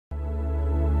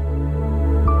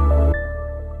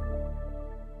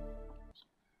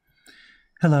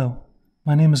Hello,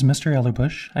 my name is Mr.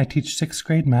 Ellerbush. I teach 6th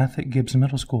grade math at Gibbs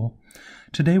Middle School.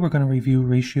 Today we're going to review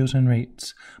ratios and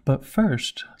rates, but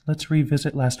first, let's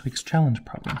revisit last week's challenge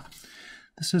problem.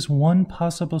 This is one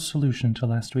possible solution to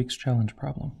last week's challenge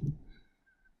problem.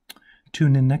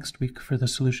 Tune in next week for the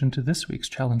solution to this week's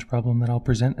challenge problem that I'll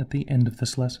present at the end of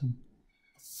this lesson.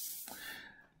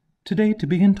 Today, to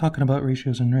begin talking about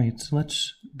ratios and rates,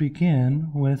 let's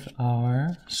begin with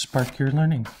our Spark Your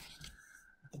Learning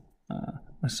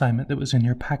assignment that was in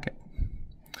your packet.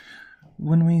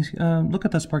 When we look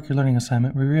at the Spark Your Learning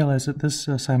assignment, we realize that this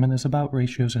assignment is about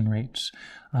ratios and rates.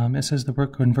 It says that we're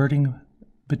converting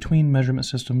between measurement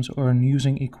systems or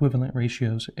using equivalent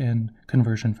ratios and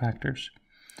conversion factors.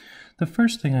 The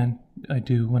first thing I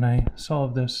do when I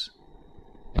solve this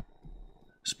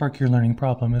Spark Your Learning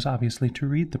problem is obviously to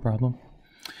read the problem.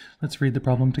 Let's read the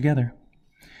problem together.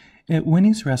 At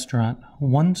Winnie's restaurant,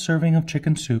 1 serving of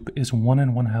chicken soup is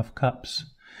 1 1/2 cups.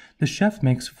 The chef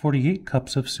makes 48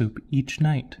 cups of soup each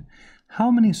night.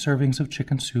 How many servings of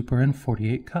chicken soup are in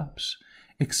 48 cups?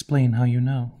 Explain how you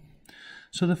know.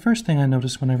 So the first thing I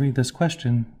notice when I read this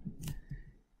question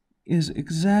is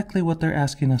exactly what they're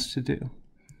asking us to do.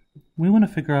 We want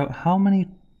to figure out how many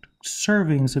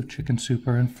servings of chicken soup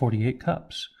are in 48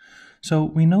 cups. So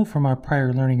we know from our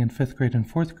prior learning in 5th grade and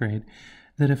 4th grade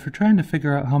that if we're trying to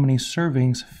figure out how many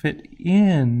servings fit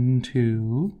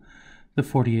into the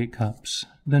 48 cups,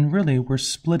 then really we're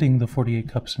splitting the 48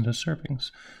 cups into servings.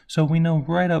 So we know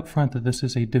right up front that this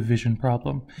is a division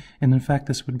problem, and in fact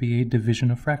this would be a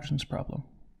division of fractions problem.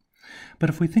 But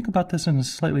if we think about this in a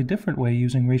slightly different way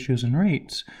using ratios and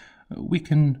rates, we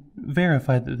can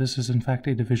verify that this is in fact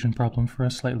a division problem for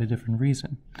a slightly different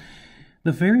reason.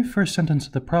 The very first sentence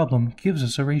of the problem gives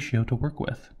us a ratio to work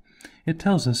with. It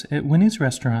tells us at Winnie's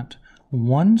restaurant,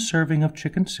 1 serving of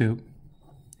chicken soup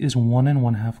is 1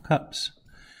 1/2 cups.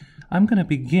 I'm going to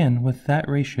begin with that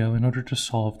ratio in order to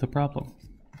solve the problem.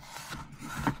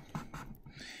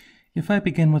 If I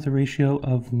begin with a ratio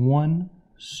of 1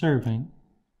 serving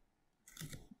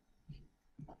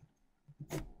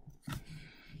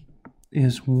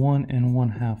is 1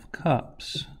 1/2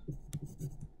 cups,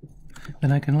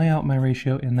 then I can lay out my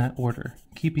ratio in that order,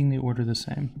 keeping the order the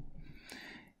same.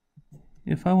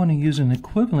 If I want to use an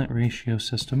equivalent ratio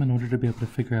system in order to be able to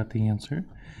figure out the answer,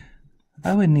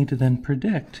 I would need to then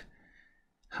predict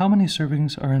how many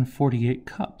servings are in 48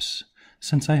 cups.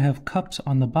 Since I have cups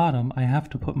on the bottom, I have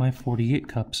to put my 48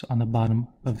 cups on the bottom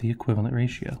of the equivalent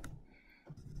ratio.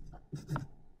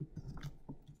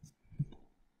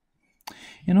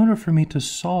 In order for me to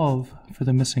solve for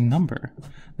the missing number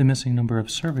of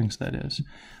servings that is,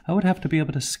 I would have to be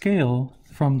able to scale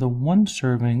from the 1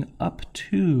 serving up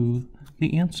to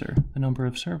the answer, the number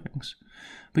of servings.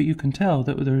 But you can tell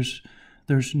that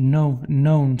there's no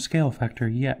known scale factor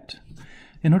yet.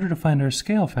 In order to find our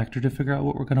scale factor to figure out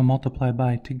what we're going to multiply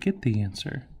by to get the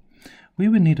answer, we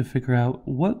would need to figure out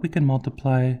what we can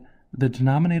multiply the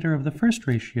denominator of the first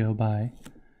ratio by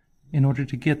in order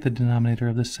to get the denominator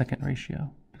of the second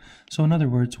ratio. So in other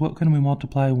words, what can we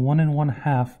multiply 1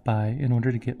 1/2 by in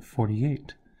order to get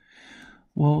 48?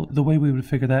 Well, the way we would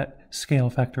figure that scale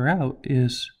factor out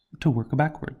is to work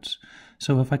backwards.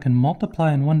 So if I can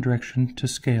multiply in one direction to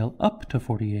scale up to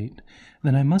 48,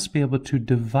 then I must be able to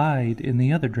divide in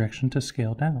the other direction to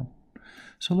scale down.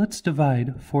 So let's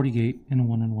divide 48 in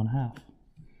 1 1/2.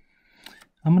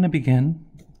 I'm going to begin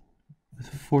with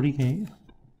 48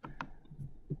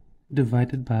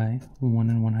 divided by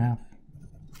 1 1/2.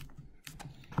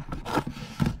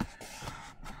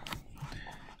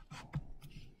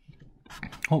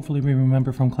 Hopefully we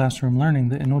remember from classroom learning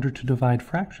that in order to divide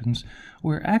fractions,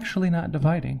 we're actually not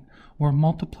dividing, we're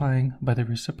multiplying by the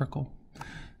reciprocal.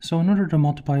 So in order to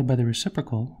multiply by the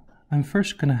reciprocal, I'm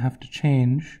first going to have to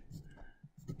change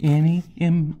any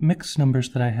mixed numbers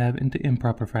that I have into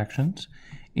improper fractions,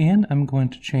 and I'm going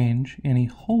to change any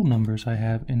whole numbers I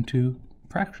have into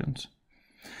fractions.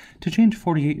 To change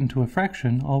 48 into a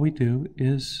fraction, all we do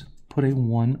is put a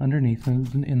 1 underneath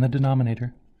in the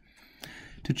denominator.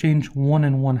 To change 1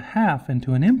 1/2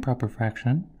 into an improper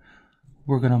fraction,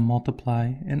 we're going to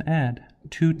multiply and add.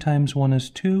 2 times 1 is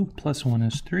 2, plus 1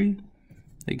 is 3.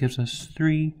 That gives us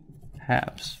 3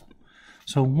 halves.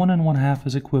 So 1 1/2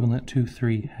 is equivalent to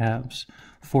 3 halves.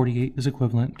 48 is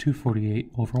equivalent to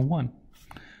 48 over 1.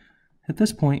 At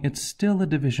this point, it's still a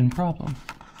division problem.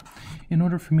 In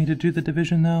order for me to do the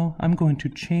division, though, I'm going to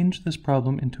change this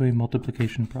problem into a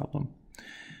multiplication problem.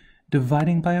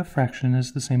 Dividing by a fraction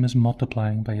is the same as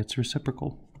multiplying by its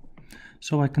reciprocal.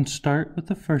 So I can start with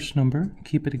the first number,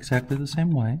 keep it exactly the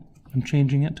same way. I'm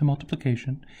changing it to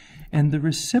multiplication. And the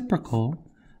reciprocal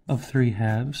of 3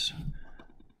 halves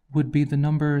would be the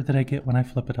number that I get when I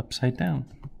flip it upside down,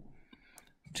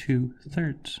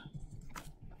 2/3.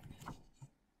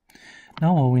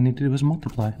 Now all we need to do is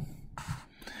multiply.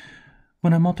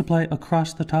 When I multiply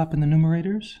across the top in the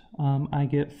numerators, I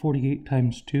get 48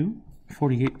 times 2.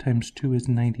 48 times 2 is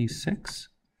 96.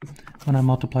 When I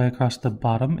multiply across the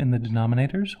bottom in the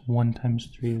denominators, 1 times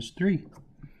 3 is 3.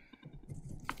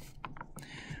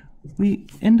 We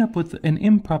end up with an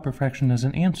improper fraction as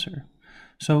an answer.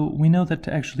 So we know that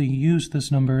to actually use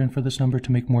this number and for this number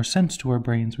to make more sense to our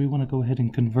brains, we want to go ahead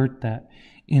and convert that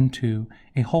into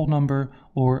a whole number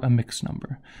or a mixed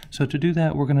number. So to do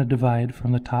that, we're going to divide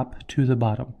from the top to the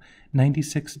bottom.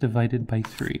 96 divided by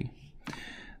 3.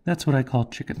 That's what I call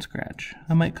chicken scratch.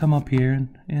 I might come up here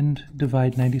and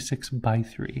divide 96 by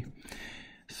 3.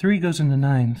 3 goes into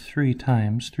 9 3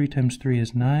 times. 3 times 3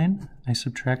 is 9. I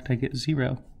subtract, I get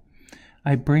 0.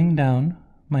 I bring down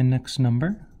my next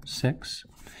number, 6,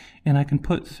 and I can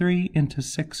put 3 into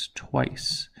 6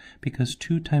 twice, because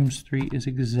 2 times 3 is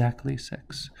exactly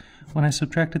 6. When I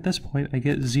subtract at this point, I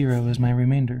get 0 as my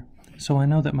remainder. So I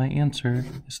know that my answer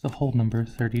is the whole number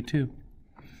 32.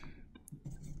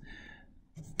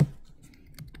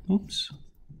 Oops.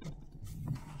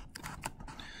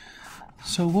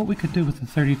 So what we could do with the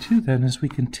 32 then is we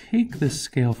can take this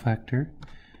scale factor,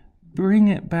 bring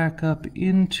it back up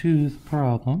into the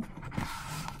problem,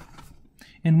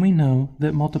 and we know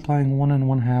that multiplying 1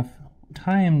 1/2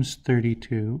 times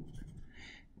 32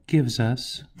 gives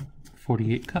us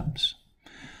 48 cups.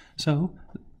 So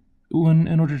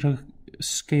in order to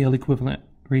scale equivalent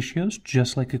ratios,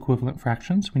 just like equivalent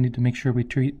fractions, we need to make sure we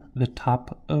treat the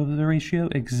top of the ratio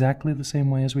exactly the same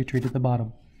way as we treated the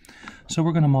bottom. So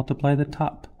we're going to multiply the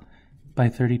top by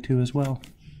 32 as well.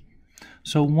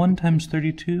 So 1 times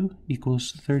 32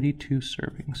 equals 32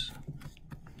 servings.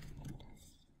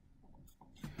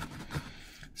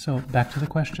 So back to the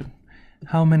question.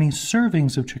 How many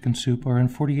servings of chicken soup are in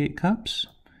 48 cups?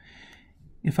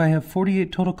 If I have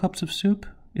 48 total cups of soup,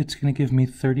 it's going to give me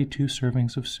 32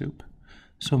 servings of soup.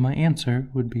 So my answer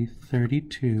would be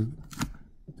 32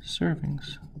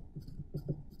 servings.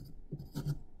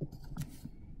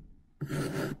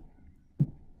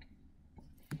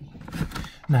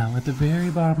 Now, at the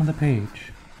very bottom of the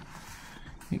page,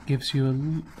 it gives you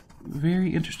a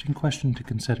very interesting question to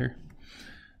consider.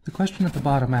 The question at the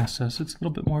bottom asks us, it's a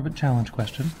little bit more of a challenge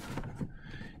question.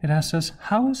 It asks us,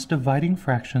 how is dividing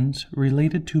fractions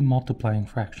related to multiplying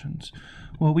fractions?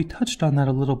 Well, we touched on that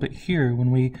a little bit here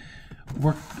when we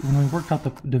worked out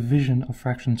the division of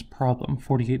fractions problem,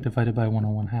 48 divided by 1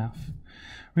 1/2.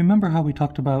 Remember how we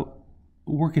talked about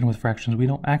working with fractions? We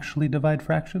don't actually divide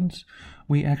fractions.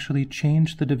 We actually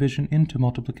change the division into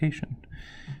multiplication.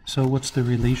 So what's the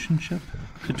relationship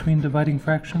between dividing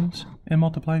fractions and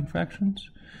multiplying fractions?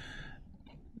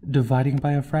 Dividing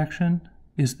by a fraction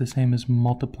is the same as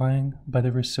multiplying by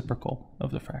the reciprocal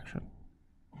of the fraction.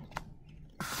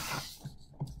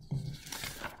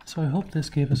 So I hope this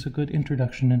gave us a good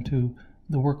introduction into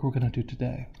the work we're going to do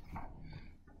today.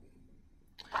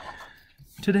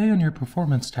 Today on your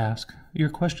performance task, your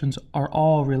questions are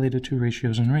all related to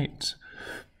ratios and rates.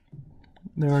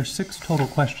 There are 6 total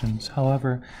questions.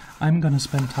 However, I'm going to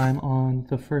spend time on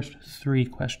the first 3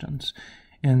 questions,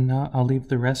 and I'll leave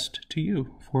the rest to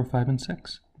you, 4, 5, and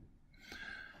 6.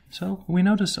 So we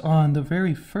notice on the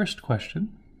very first question,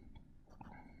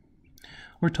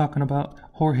 we're talking about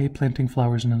Jorge planting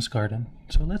flowers in his garden.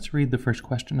 So let's read the first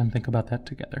question and think about that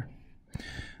together.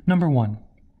 Number 1.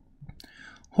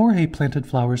 Jorge planted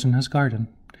flowers in his garden.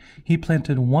 He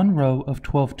planted 1 row of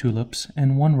 12 tulips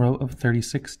and 1 row of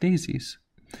 36 daisies.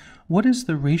 What is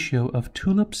the ratio of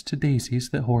tulips to daisies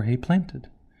that Jorge planted?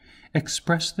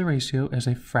 Express the ratio as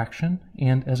a fraction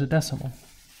and as a decimal.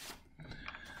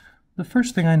 The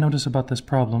first thing I notice about this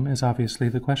problem is obviously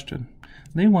the question.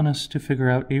 They want us to figure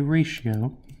out a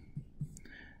ratio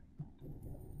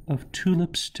of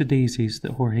tulips to daisies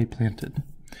that Jorge planted.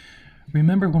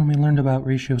 Remember when we learned about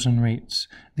ratios and rates,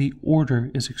 the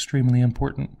order is extremely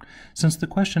important. Since the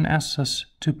question asks us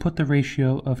to put the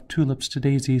ratio of tulips to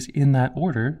daisies in that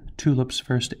order, tulips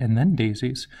first and then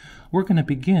daisies, we're going to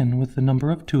begin with the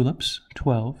number of tulips,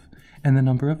 12, and the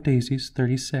number of daisies,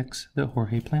 36, that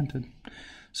Jorge planted.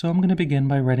 So I'm going to begin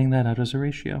by writing that out as a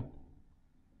ratio.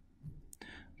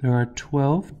 There are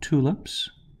 12 tulips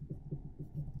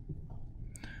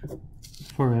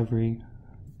for every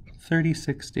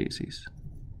 36 daisies.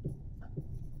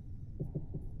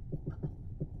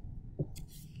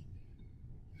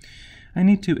 I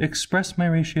need to express my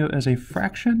ratio as a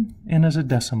fraction and as a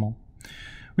decimal.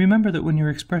 Remember that when you're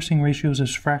expressing ratios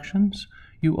as fractions,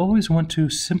 you always want to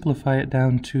simplify it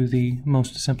down to the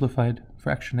most simplified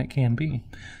fraction it can be.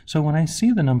 So when I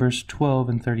see the numbers 12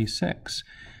 and 36,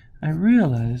 I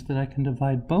realize that I can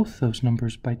divide both those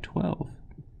numbers by 12.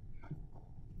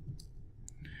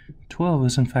 12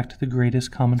 is in fact the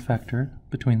greatest common factor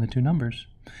between the two numbers.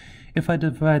 If I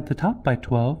divide the top by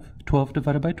 12, 12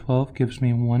 divided by 12 gives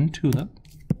me 1 tulip.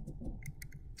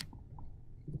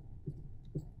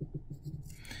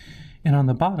 And on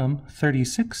the bottom,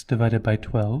 36 divided by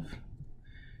 12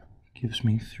 gives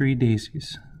me 3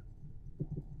 daisies.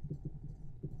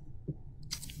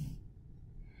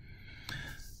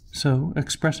 So,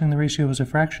 expressing the ratio as a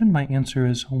fraction, my answer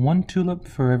is 1 tulip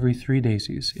for every 3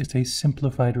 daisies. It's a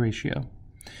simplified ratio.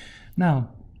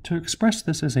 Now, to express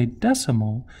this as a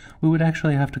decimal, we would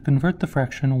actually have to convert the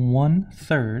fraction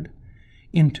 1/3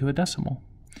 into a decimal.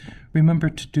 Remember,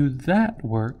 to do that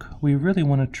work, we really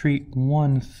want to treat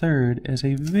 1/3 as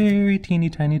a very teeny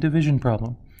tiny division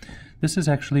problem. This is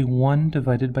actually 1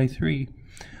 divided by 3.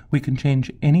 We can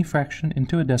change any fraction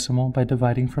into a decimal by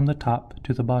dividing from the top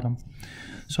to the bottom.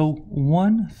 So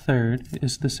 1/3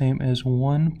 is the same as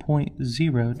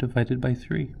 1.0 divided by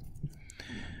 3.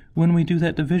 When we do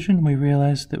that division, we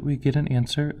realize that we get an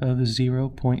answer of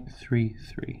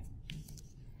 0.33.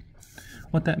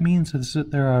 What that means is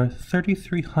that there are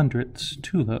 33 hundredths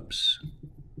tulips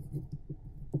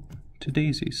to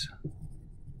daisies.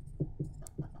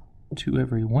 To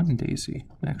every 1 daisy,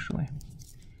 actually.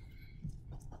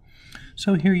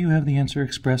 So here you have the answer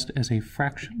expressed as a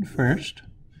fraction first,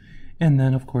 and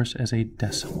then, of course, as a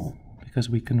decimal, because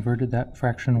we converted that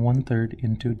fraction 1/3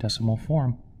 into decimal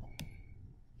form.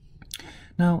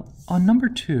 Now, on number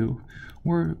 2,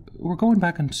 we're going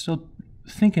back and still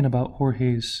thinking about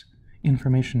Jorge's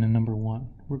information in number 1.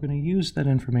 We're going to use that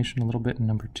information a little bit in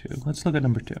number 2. Let's look at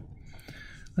number 2.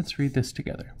 Let's read this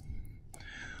together.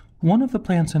 One of the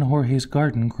plants in Jorge's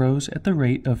garden grows at the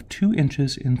rate of 2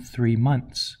 inches in 3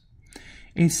 months.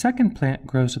 A second plant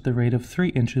grows at the rate of 3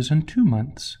 inches in 2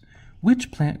 months.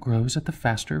 Which plant grows at the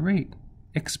faster rate?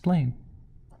 Explain.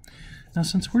 Now,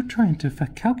 since we're trying to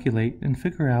calculate and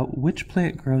figure out which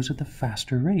plant grows at the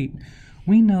faster rate,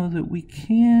 we know that we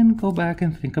can go back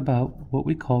and think about what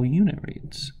we call unit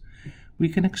rates. We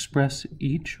can express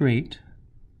each rate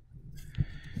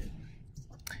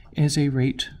as a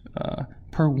rate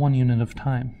per 1 unit of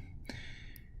time.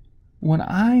 When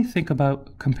I think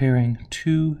about comparing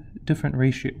 2 different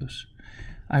ratios,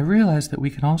 I realize that we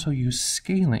can also use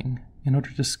scaling in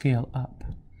order to scale up.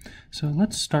 So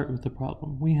let's start with the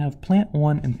problem. We have plant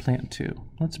 1 and plant 2.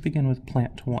 Let's begin with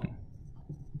plant 1.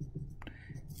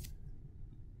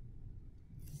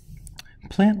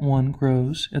 Plant 1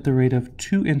 grows at the rate of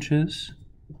 2 inches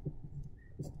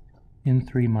in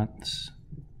 3 months.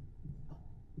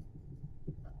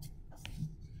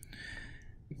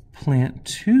 Plant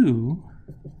 2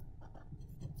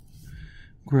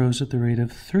 grows at the rate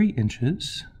of 3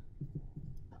 inches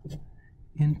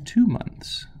in 2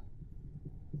 months.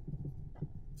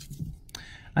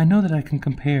 I know that I can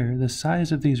compare the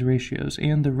size of these ratios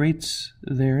and the rates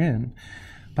therein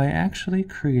by actually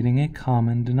creating a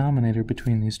common denominator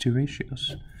between these two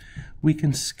ratios. We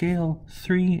can scale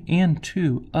 3 and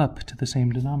 2 up to the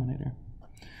same denominator.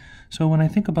 So when I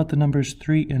think about the numbers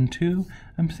 3 and 2,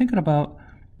 I'm thinking about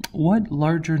what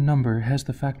larger number has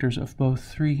the factors of both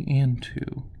 3 and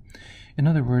 2. In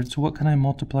other words, what can I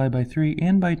multiply by 3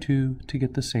 and by 2 to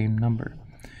get the same number?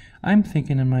 I'm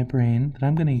thinking in my brain that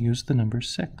I'm going to use the number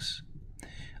 6.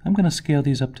 I'm going to scale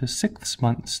these up to 6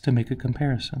 months to make a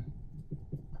comparison.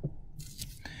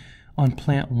 On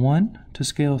plant 1, to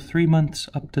scale 3 months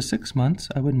up to 6 months,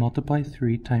 I would multiply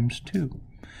 3 times 2.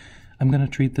 I'm going to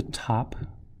treat the top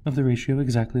of the ratio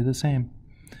exactly the same.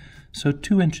 So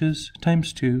 2 inches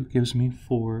times 2 gives me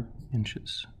 4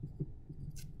 inches.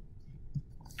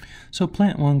 So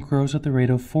plant 1 grows at the rate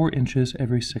of 4 inches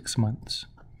every 6 months.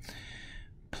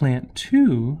 Plant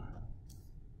 2,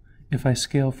 if I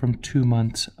scale from 2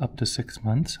 months up to 6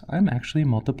 months, I'm actually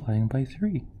multiplying by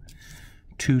 3.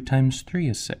 2 times 3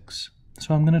 is 6.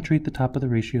 So I'm going to treat the top of the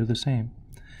ratio the same.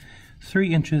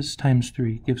 3 inches times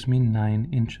 3 gives me 9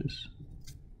 inches.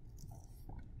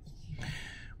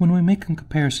 When we make a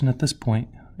comparison at this point,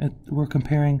 we're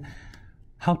comparing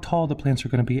how tall the plants are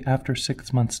going to be after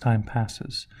 6 months' time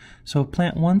passes. So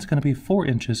plant 1 is going to be 4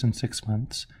 inches in 6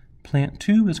 months. Plant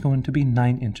 2 is going to be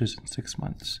 9 inches in 6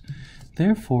 months.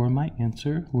 Therefore, my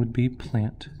answer would be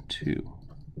plant 2.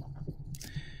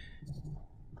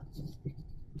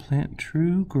 Plant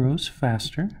 2 grows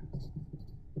faster.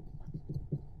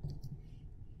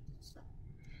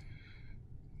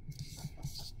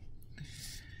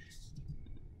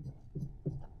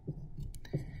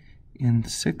 In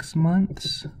 6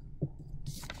 months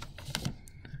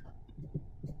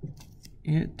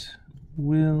it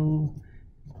will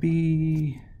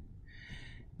be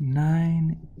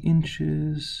 9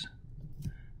 inches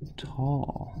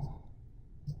tall.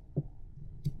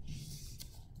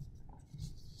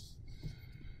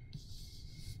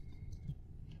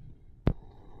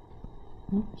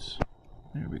 Oops,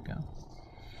 there we go.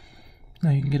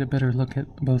 Now you can get a better look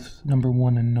at both number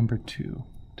 1 and number 2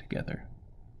 together.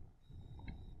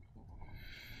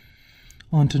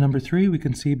 On to number 3, we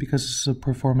can see because this is a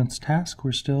performance task,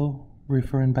 we're still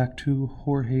referring back to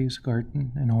Jorge's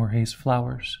garden and Jorge's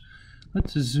flowers.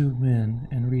 Let's zoom in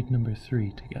and read number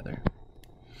 3 together.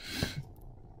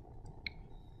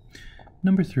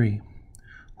 Number 3.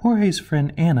 Jorge's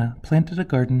friend Anna planted a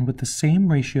garden with the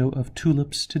same ratio of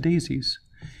tulips to daisies.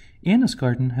 Anna's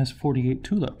garden has 48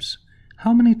 tulips.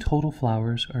 How many total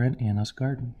flowers are in Anna's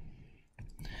garden?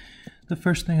 The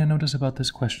first thing I notice about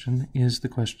this question is the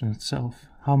question itself.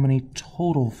 How many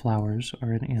total flowers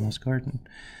are in Anna's garden?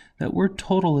 That word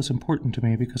total is important to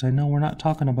me because I know we're not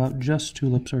talking about just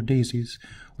tulips or daisies.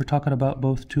 We're talking about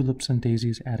both tulips and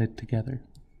daisies added together.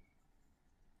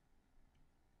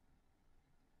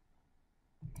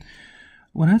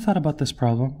 When I thought about this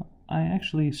problem, I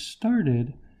actually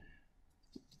started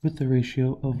with the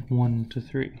ratio of 1 to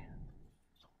 3.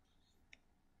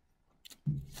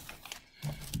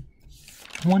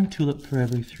 1 tulip for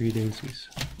every 3 daisies.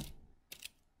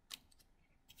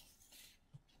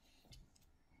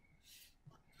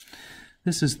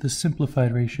 This is the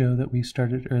simplified ratio that we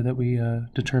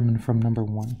determined from number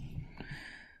 1.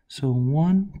 So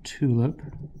 1 tulip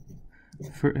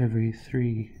for every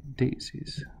 3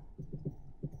 daisies.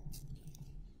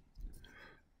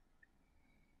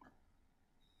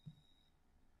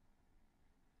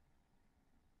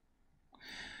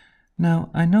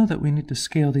 Now, I know that we need to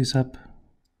scale these up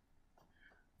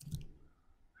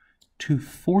to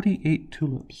 48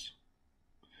 tulips.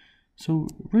 So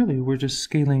really, we're just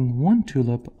scaling 1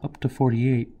 tulip up to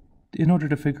 48 in order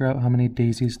to figure out how many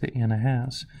daisies that Anna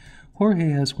has. Jorge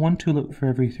has 1 tulip for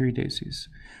every 3 daisies.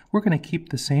 We're going to keep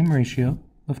the same ratio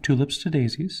of tulips to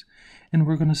daisies, and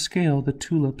we're going to scale the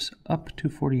tulips up to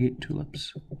 48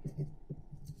 tulips.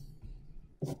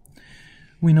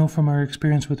 We know from our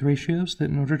experience with ratios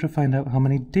that in order to find out how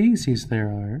many daisies there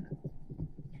are,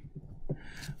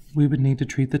 we would need to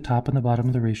treat the top and the bottom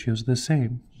of the ratios the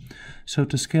same. So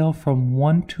to scale from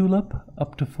 1 tulip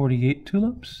up to 48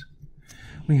 tulips,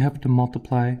 we have to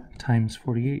multiply times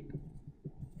 48.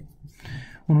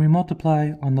 When we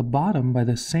multiply on the bottom by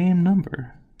the same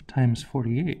number times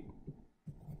 48,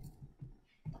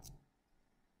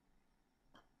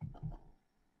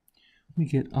 we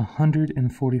get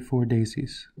 144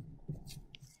 daisies.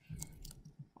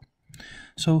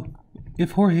 So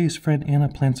if Jorge's friend Anna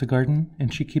plants a garden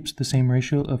and she keeps the same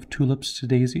ratio of tulips to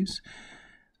daisies,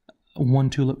 1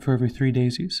 tulip for every 3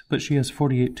 daisies, but she has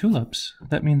 48 tulips,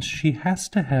 that means she has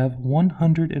to have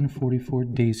 144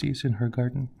 daisies in her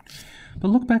garden. But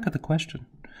look back at the question.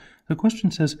 The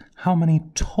question says, how many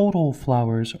total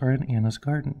flowers are in Anna's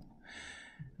garden?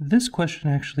 This question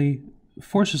actually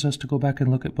forces us to go back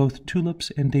and look at both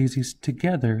tulips and daisies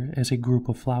together as a group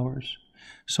of flowers.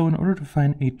 So in order to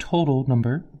find a total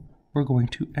number, we're going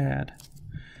to add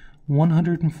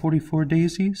 144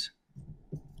 daisies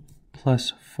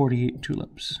plus 48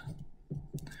 tulips.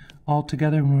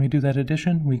 Altogether, when we do that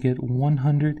addition, we get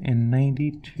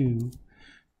 192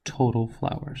 total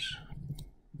flowers.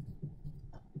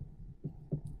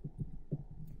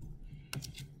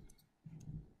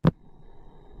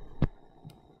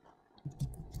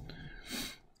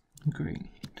 Great.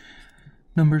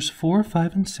 Numbers 4,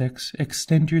 5, and 6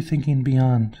 extend your thinking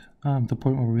beyond the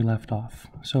point where we left off.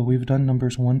 So we've done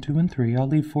numbers 1, 2, and 3. I'll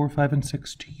leave 4, 5, and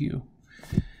 6 to you.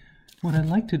 What I'd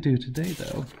like to do today,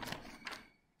 though,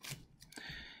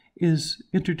 is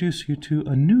introduce you to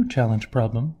a new challenge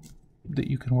problem that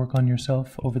you can work on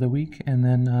yourself over the week and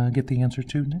then get the answer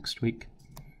to next week.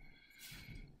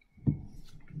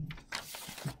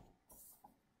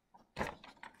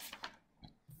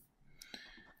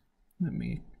 Let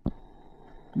me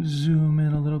zoom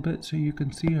in a little bit so you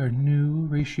can see our new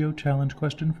ratio challenge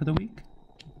question for the week.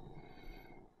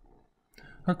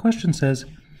 Our question says,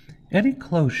 at a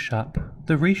clothes shop,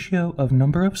 the ratio of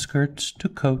number of skirts to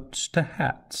coats to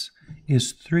hats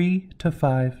is 3 to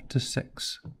 5 to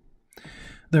 6.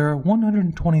 There are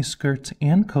 120 skirts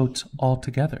and coats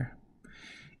altogether.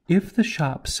 If the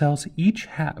shop sells each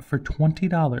hat for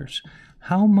 $20,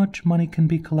 how much money can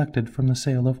be collected from the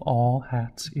sale of all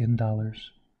hats in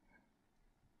dollars?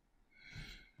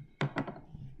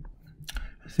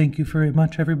 Thank you very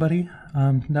much, everybody.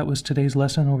 That was today's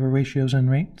lesson over ratios and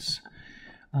rates.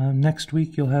 Next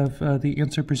week, you'll have the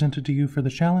answer presented to you for the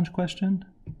challenge question.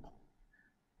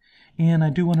 And I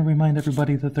do want to remind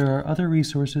everybody that there are other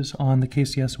resources on the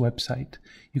KCS website.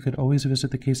 You could always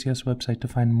visit the KCS website to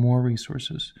find more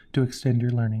resources to extend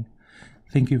your learning.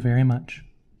 Thank you very much.